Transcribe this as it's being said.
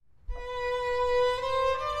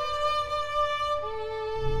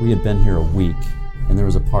We had been here a week, and there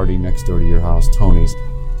was a party next door to your house, Tony's.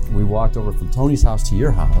 We walked over from Tony's house to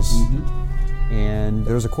your house, and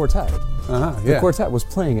there was a quartet. The quartet was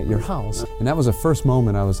playing at your house, and that was the first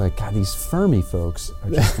moment I was like, God, these Fermi folks are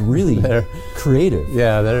just really creative.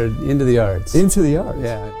 Yeah, they're into the arts. Into the arts.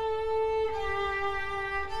 Yeah.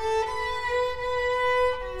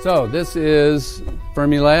 So this is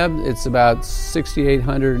Fermilab. It's about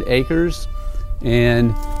 6,800 acres,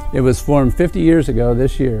 and it was formed 50 years ago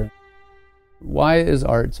this year. Why is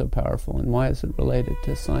art so powerful, and why is it related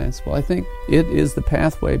to science? Well, I think it is the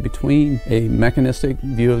pathway between a mechanistic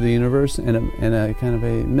view of the universe and a kind of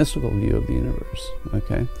a mystical view of the universe,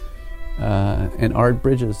 okay? And art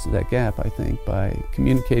bridges that gap, I think, by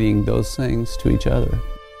communicating those things to each other.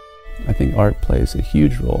 I think art plays a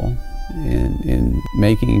huge role in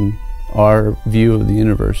making our view of the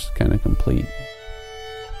universe kind of complete.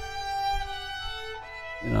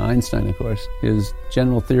 Einstein, of course, his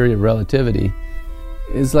general theory of relativity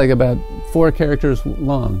is like about 4 characters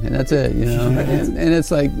long, and that's it, and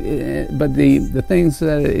it's like, but the things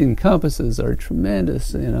that it encompasses are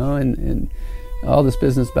tremendous, and all this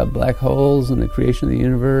business about black holes and the creation of the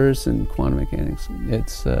universe and quantum mechanics.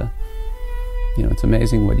 It's it's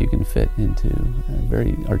amazing what you can fit into a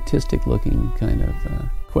very artistic-looking kind of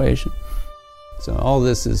equation. So all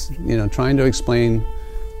this is, trying to explain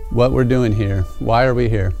what we're doing here. Why are we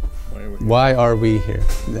here? Why are we here?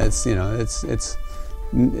 That's, it's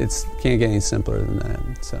can't get any simpler than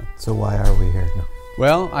that. So why are we here?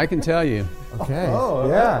 Well, I can tell you. Okay. Oh,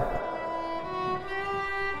 yeah.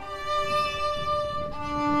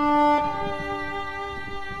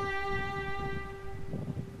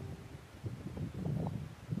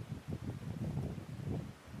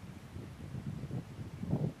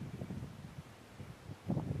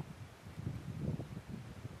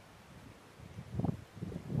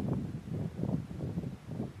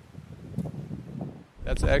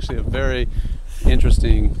 That's actually a very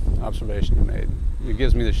interesting observation you made. It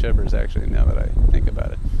gives me the shivers, actually, now that I think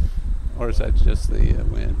about it. Or is that just the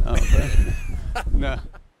wind? Oh, no.